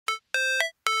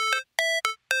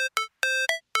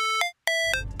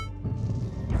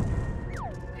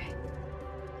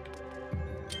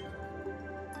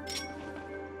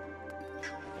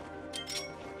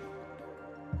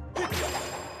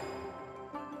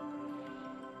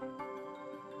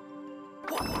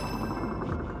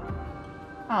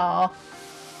Oh.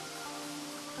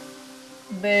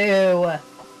 Boo.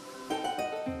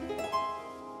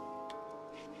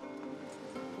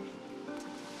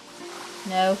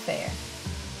 No fair.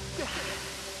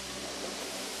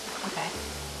 Okay.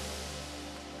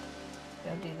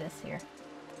 Go do this here.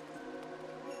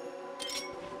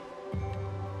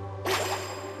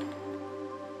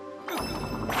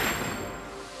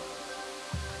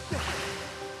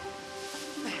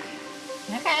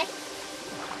 Okay.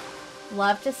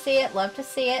 Love to see it, love to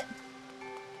see it.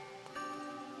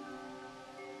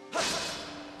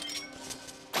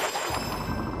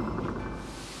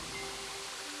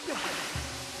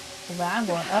 Well, I'm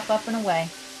going up, up, and away.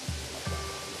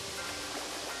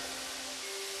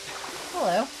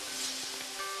 Hello.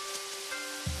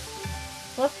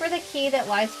 Look for the key that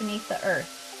lies beneath the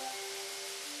earth.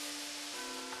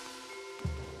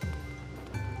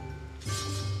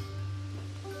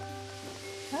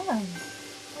 Oh,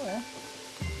 hello.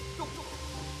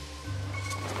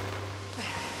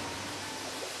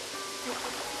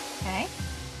 Okay.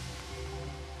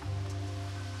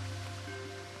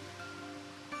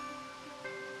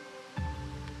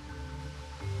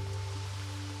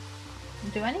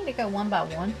 Do I need to go one by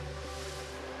one?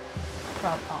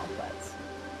 Probably all, but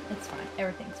it's fine.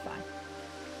 Everything's fine.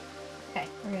 Okay,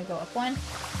 we're gonna go up one.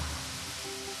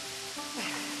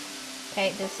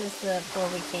 Okay, this is the floor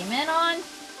we came in on.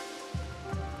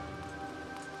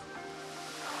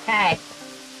 Okay.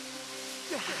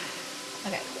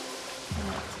 Okay.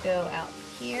 Let's go out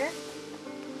here.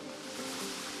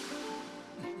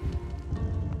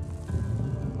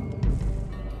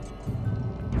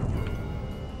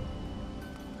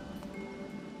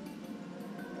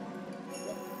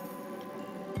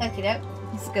 Okie doke.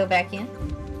 Let's go back in.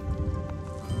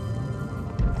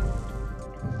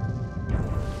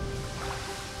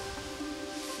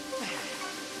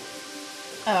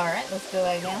 Alright, let's go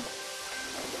back down.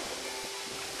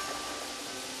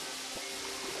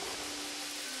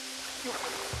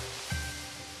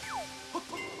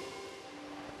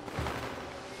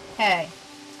 Okay.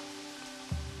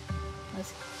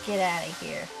 Let's get out of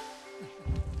here.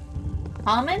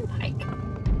 Almond Pike.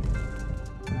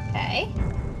 Okay.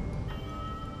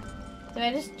 Do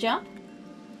I just jump?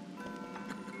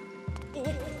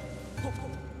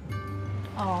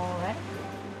 Alright.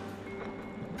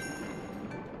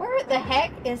 Where the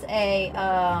heck is a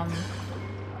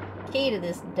key to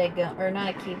this dead gun? Or not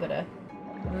a key, but a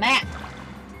map.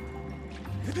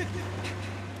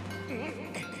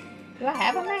 Do I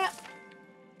have a map?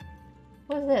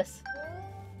 What is this?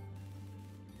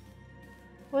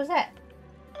 What is that?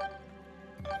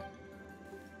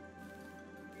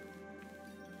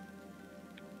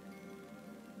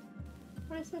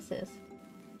 What is this?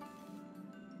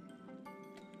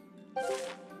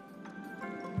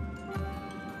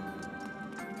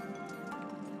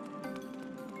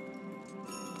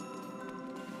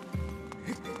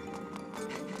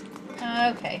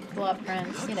 Okay, blob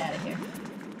friends, get out of here.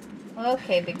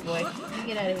 Okay, big boy, you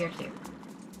get out of here too.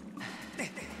 Okay.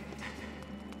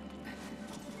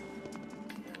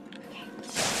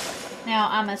 Now,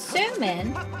 I'm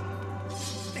assuming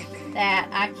that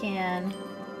I can...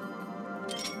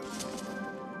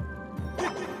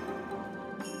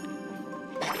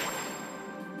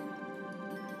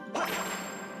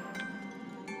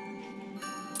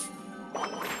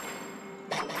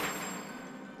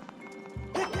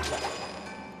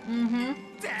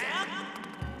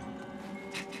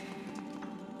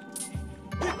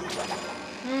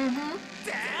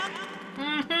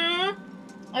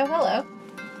 Oh, hello.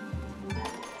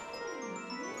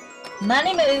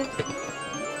 Money move.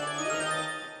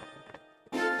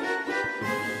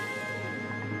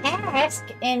 Ask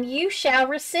and you shall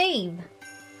receive.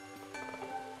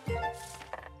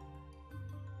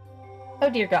 Oh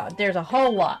dear God, there's a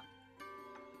whole lot.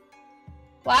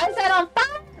 Why is that on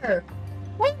fire?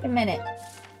 Wait a minute.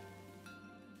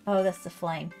 Oh, that's the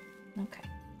flame. Okay.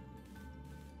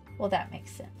 Well, that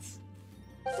makes sense.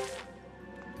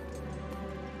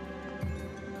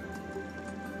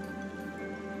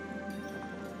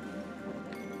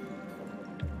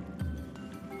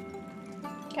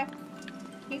 Okay.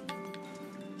 Cute.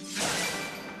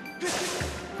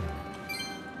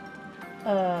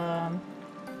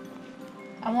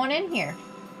 I want in here.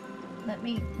 Let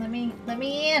me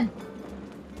in.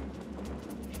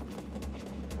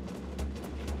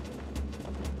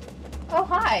 Oh,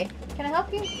 hi. Can I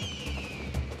help you?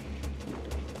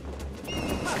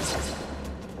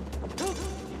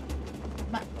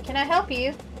 Can I help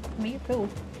you? I mean, you're cool.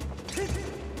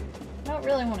 I don't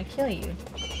really want to kill you,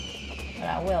 but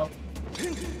I will.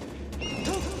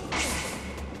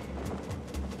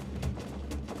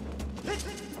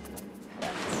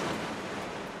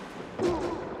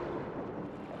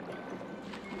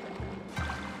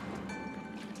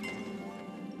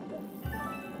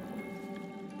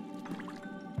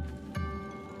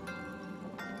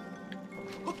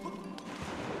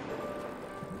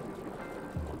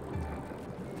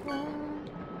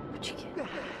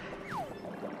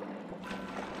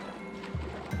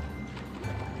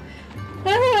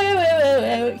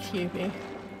 Excuse me.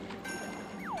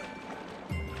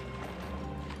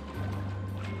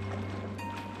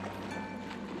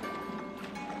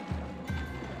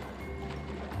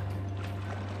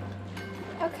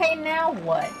 Okay, now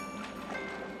what?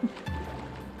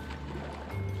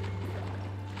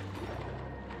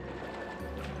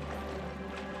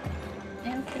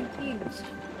 I'm confused.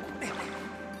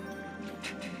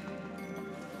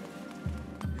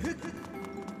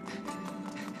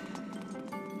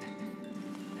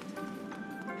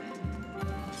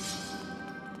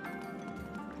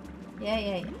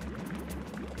 Yeah.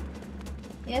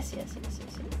 Yes.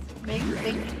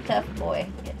 Big, tough boy.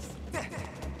 Yes.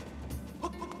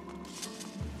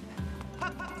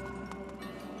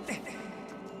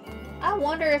 I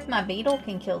wonder if my beetle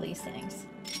can kill these things.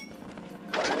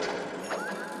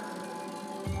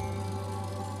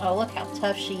 Oh, look how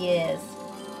tough she is.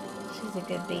 She's a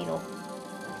good beetle.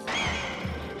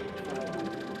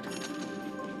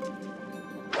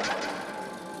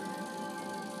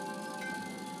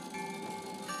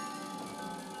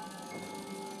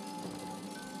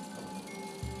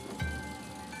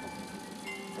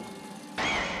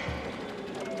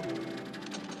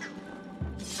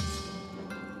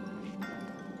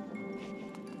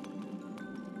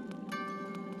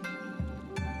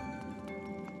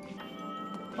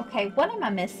 Okay, what am I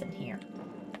missing here?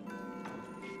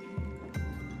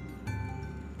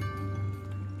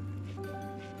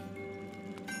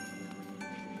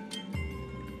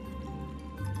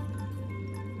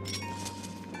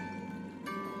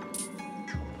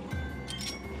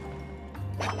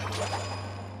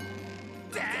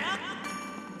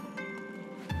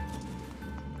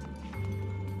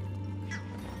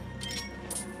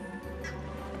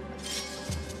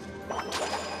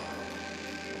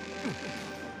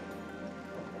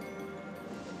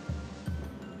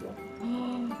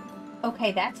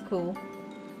 Okay, that's cool.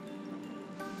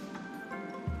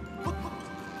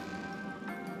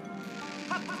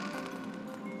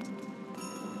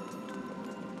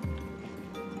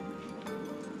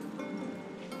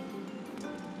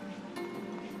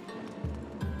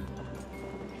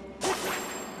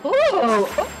 Ooh!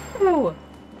 Ooh!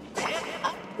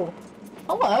 Oh,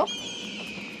 hello.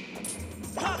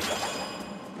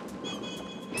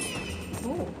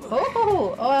 Ooh.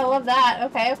 Oh, I love that.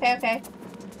 Okay.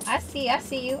 I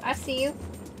see you.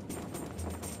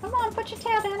 Come on, put your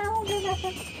tail down. I won't do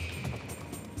nothing.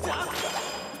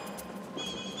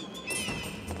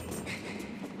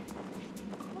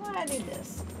 Why do I do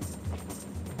this?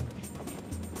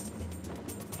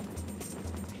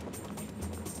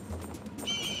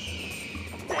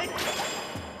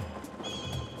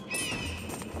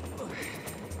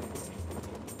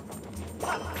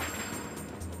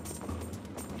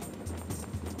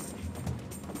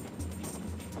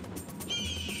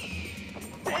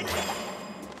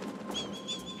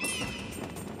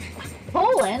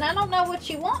 Pulling? I don't know what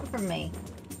you want from me.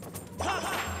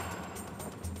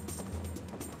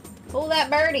 Pull that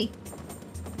birdie.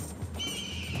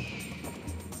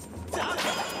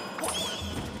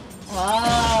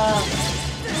 Oh.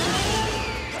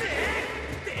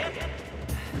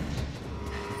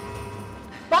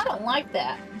 I don't like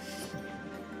that.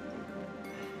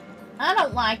 I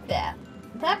don't like that.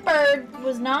 That bird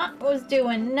was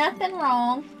doing nothing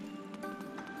wrong.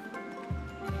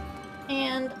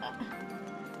 And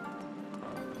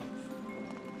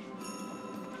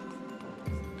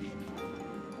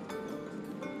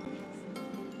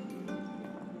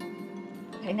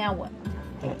okay, now what?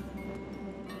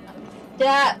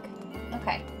 Duck.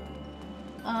 Okay.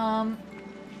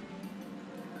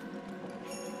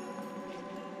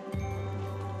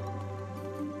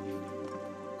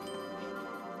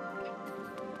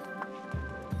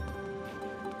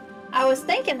 I was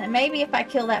thinking that maybe if I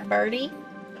kill that birdie,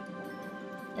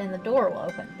 then the door will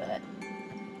open, but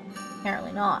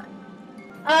apparently not.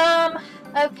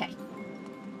 Okay.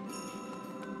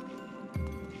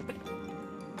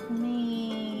 Let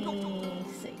me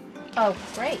see. Oh,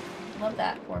 great. Love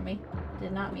that for me.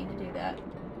 Did not mean to do that.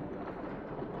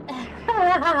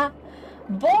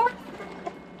 Boy!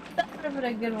 That would have been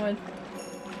a good one.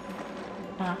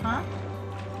 Uh-huh.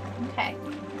 Okay.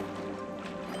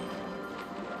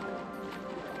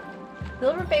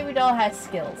 Silver Baby Doll has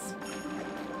skills.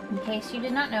 In case you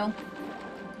did not know.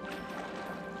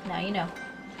 Now you know.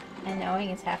 And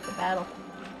knowing is half the battle.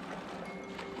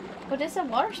 What is a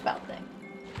water spout thing?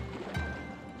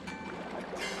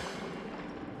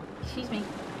 Excuse me.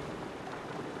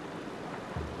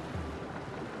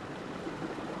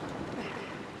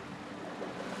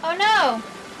 Oh no!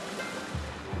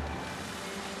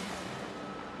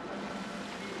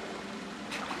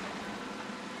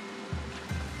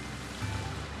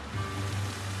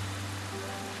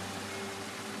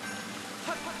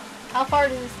 How far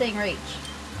does this thing reach?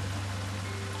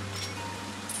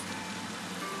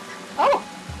 Oh!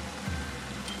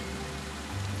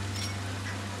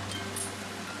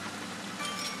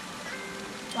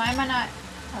 Why am I not...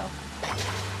 Oh.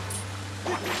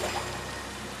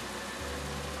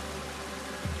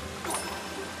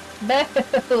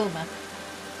 Boom!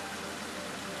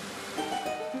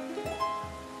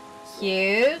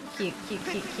 Cute, cute, cute,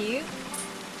 cute, cute.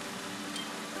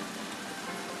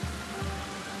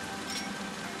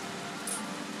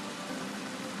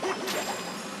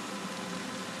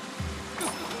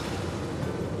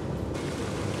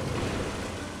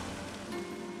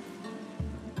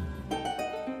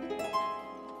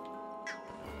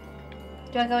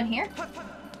 Do I go in here?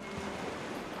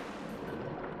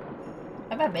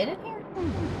 Have I been in here?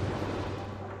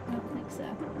 I don't think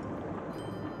so.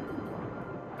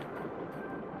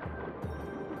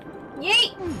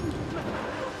 Yeet!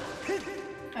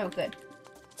 Oh, good.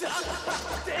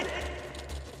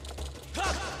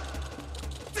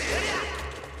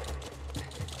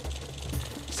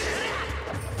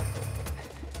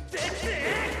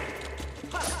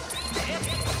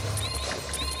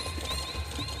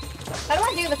 How do I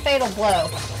do the fatal blow?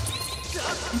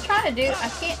 I'm trying to do... I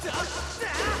can't...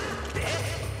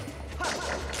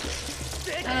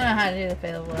 I don't know how to do the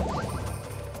fatal blow.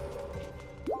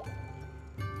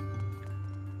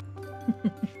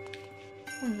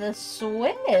 The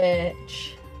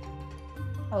switch.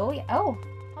 Oh, yeah. Oh.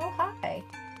 Oh, hi.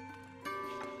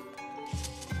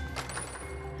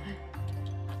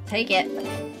 Take it.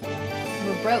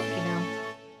 We're broke, you know.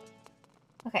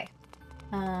 Okay.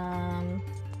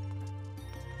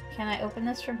 Can I open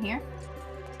this from here?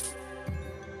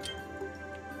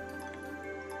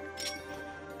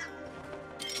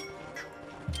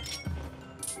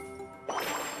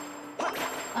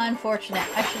 Unfortunate.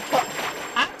 I should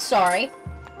I'm sorry.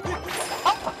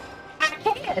 Oh, I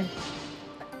can.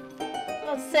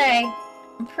 Let's say,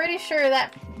 I'm pretty sure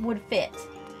that would fit.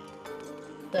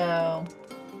 So.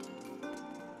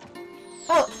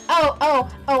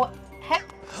 Oh, heck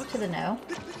to the no.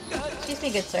 Excuse me,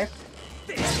 good sir.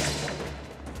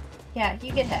 Yeah,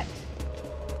 you get hecked.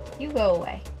 You go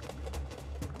away.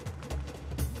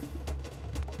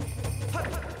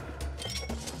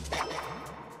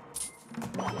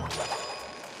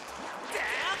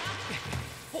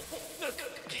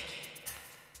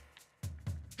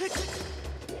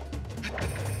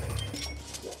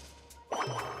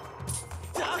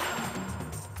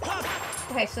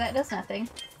 Okay, so that does nothing.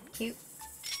 Cute.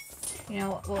 You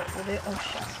know what we'll do? Oh,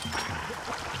 shit.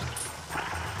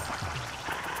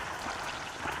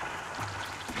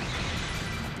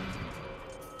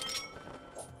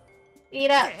 Eat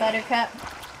up, Buttercup.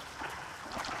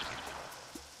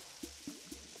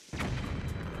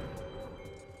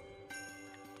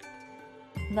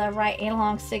 The right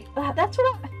analog stick. That's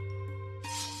what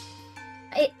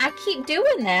I keep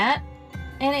doing that,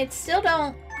 and it still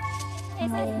don't.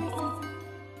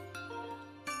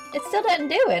 It still doesn't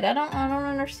do it. I don't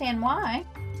understand why.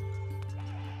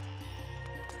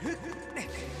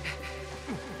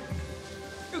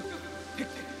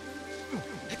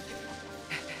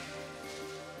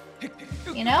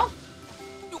 You know?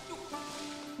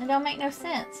 It don't make no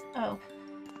sense. Oh.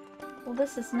 Well,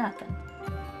 this is nothing.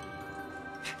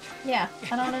 Yeah,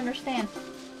 I don't understand.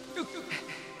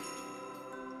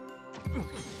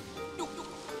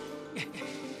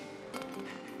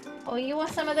 Oh, you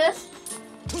want some of this?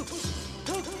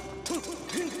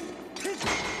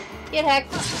 Get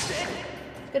hecked.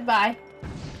 Goodbye.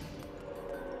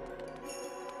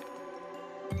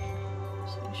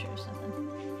 Just make sure something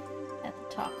at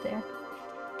the top there.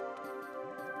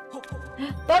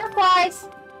 Butterflies!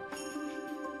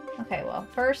 Okay, well,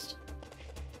 first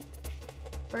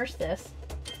this.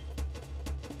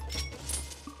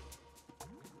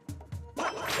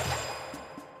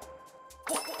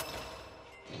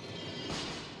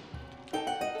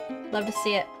 Love to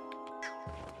see it.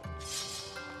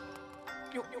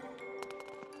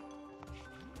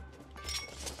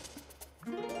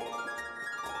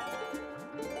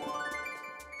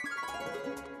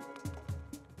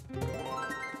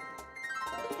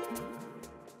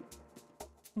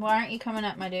 Why aren't you coming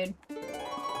up, my dude?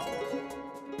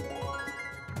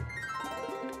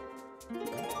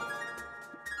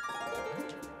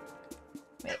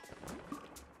 Wait.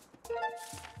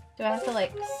 Do I have to,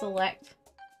 like, select?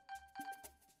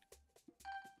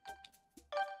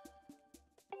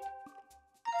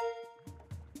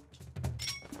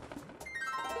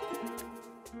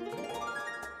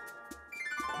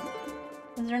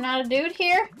 Is there not a dude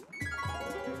here?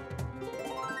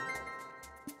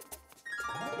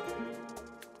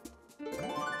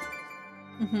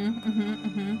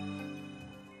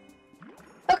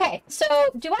 Okay, so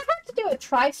do I have to do a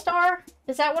tri-star?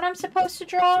 Is that what I'm supposed to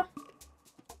draw?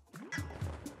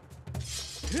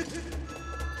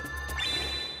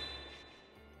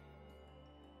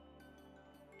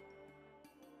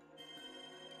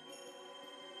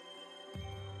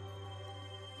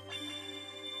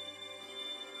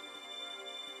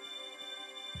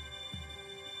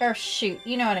 Or shoot,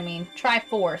 you know what I mean.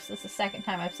 Triforce. This is the second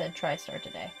time I've said tri-star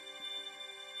today.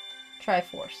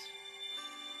 Triforce.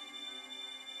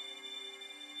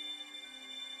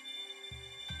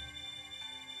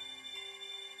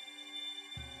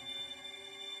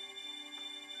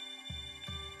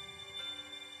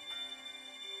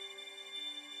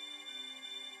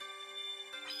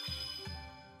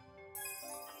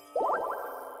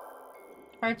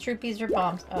 Hearts, rupees, or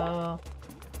bombs. Oh.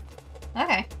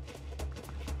 Okay.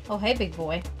 Oh, hey, big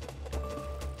boy.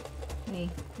 Let me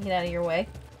get out of your way.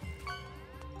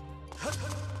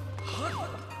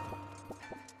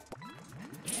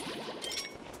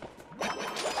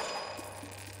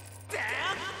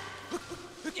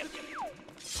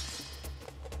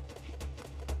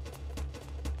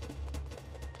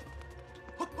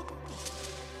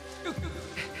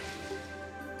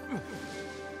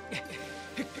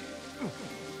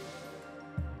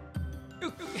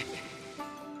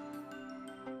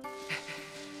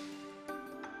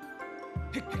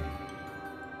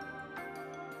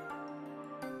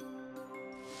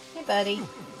 Hey, buddy.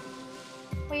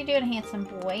 What are you doing, handsome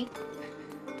boy?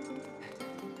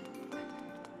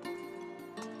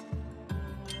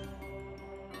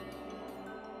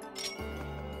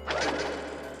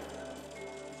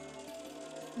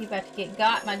 You about to get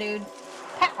got, my dude.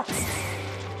 Pow!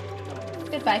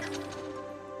 Goodbye.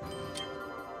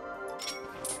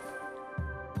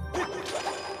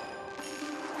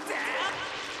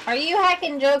 Are you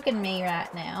hacking joking me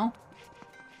right now?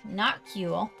 Not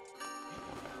cool.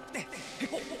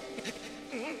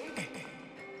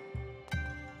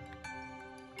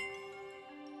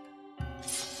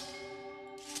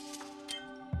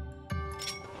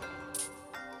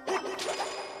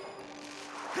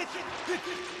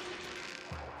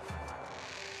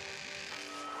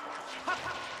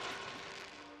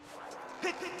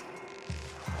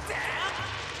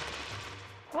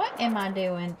 What am I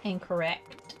doing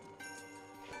incorrect?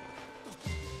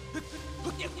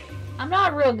 I'm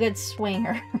not a real good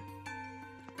swinger.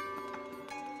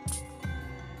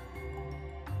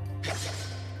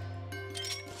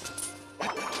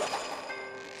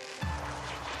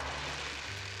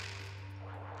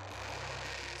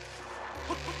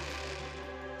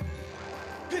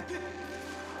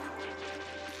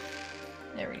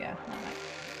 There we go.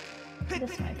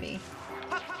 This might be.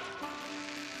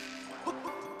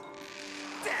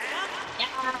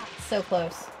 Yeah, so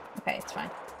close. Okay, it's fine.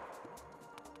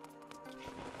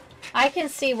 I can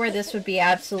see where this would be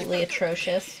absolutely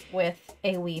atrocious with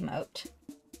a Wiimote.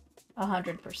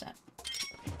 100%.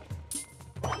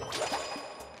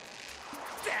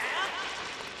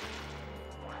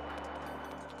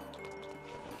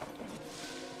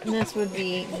 This would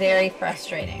be very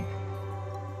frustrating.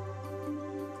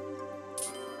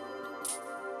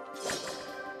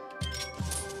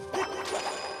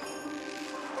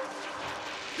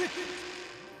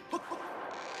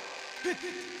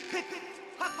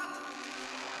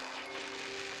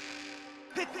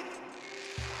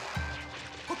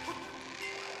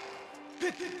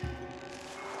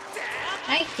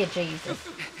 Thank you, Jesus.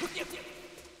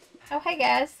 Oh, hey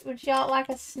guys. Would y'all like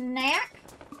a snack?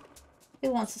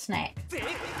 Who wants a snack?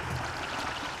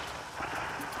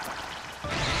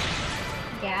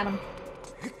 Got him.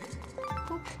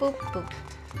 Boop, boop, boop.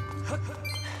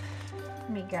 Let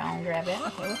me go and grab it.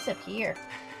 Okay, what's up here?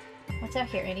 What's up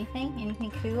here? Anything?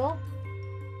 Anything cool?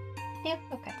 Yeah,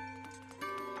 okay.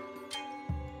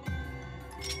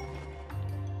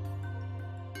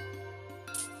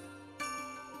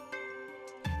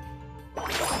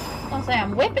 Don't say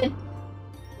I'm whipping.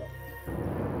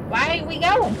 Why are we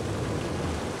going?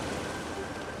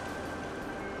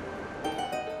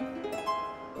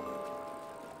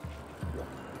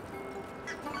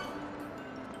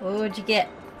 What would you get?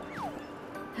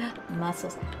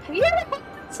 Muscles. Have you ever had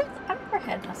muscles? I've never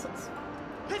had muscles.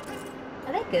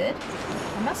 Are they good?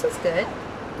 Are muscles good?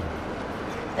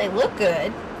 They look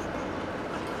good.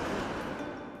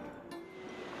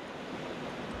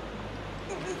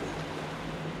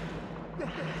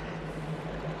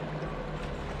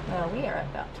 Well, we are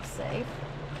about to save.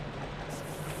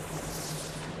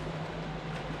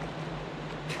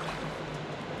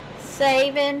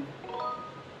 Saving.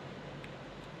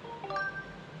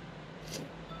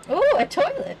 Ooh, a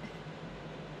toilet.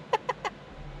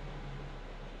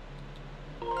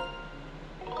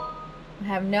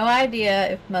 have no idea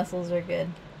if mussels are good.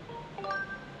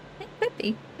 They could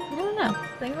be. I don't know.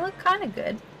 They look kind of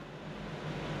good.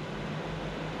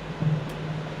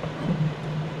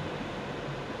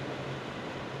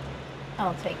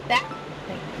 I'll take that.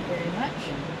 Thank you very much.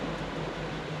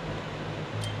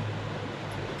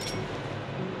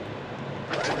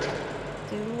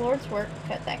 Do the Lord's work.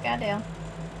 Cut that guy down.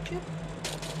 Shoop.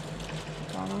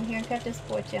 Go on over here and cut this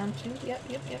boy down too. Yep.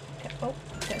 Cut. Oh,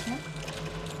 cut him.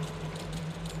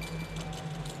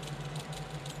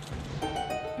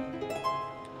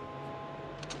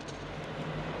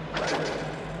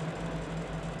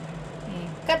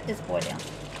 And cut this boy down.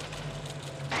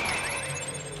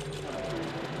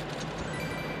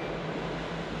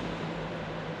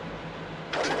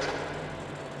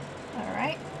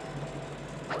 Alright.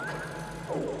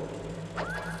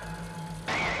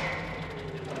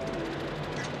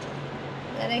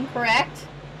 Is that incorrect?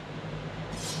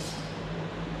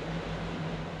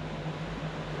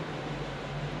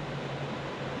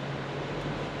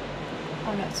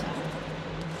 Oh no, it's not.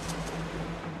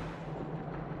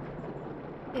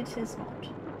 It is not.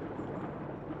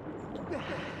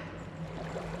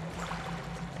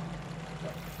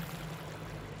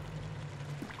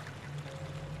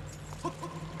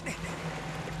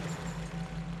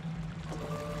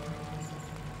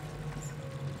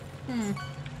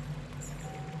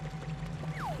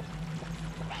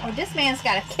 Oh, this man's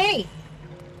got a key.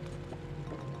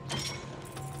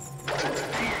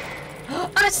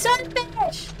 A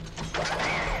sunfish!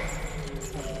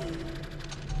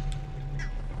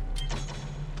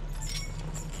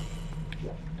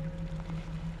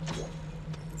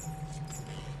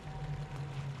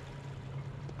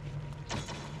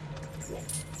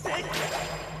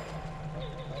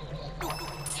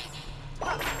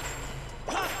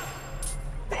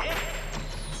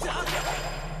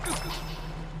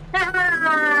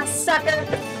 Ah, sucker!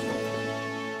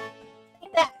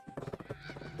 Take that.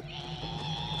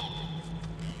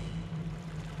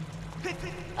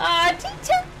 Ah,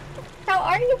 Tita! How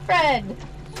are you, friend?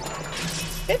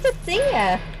 Good to see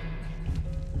ya.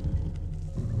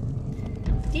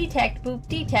 Detect, boop,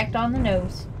 detect on the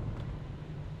nose.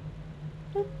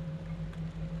 Boop.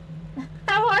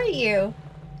 How are you?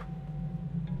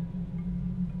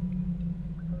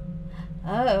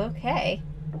 Oh, okay.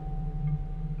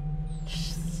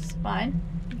 It's fine.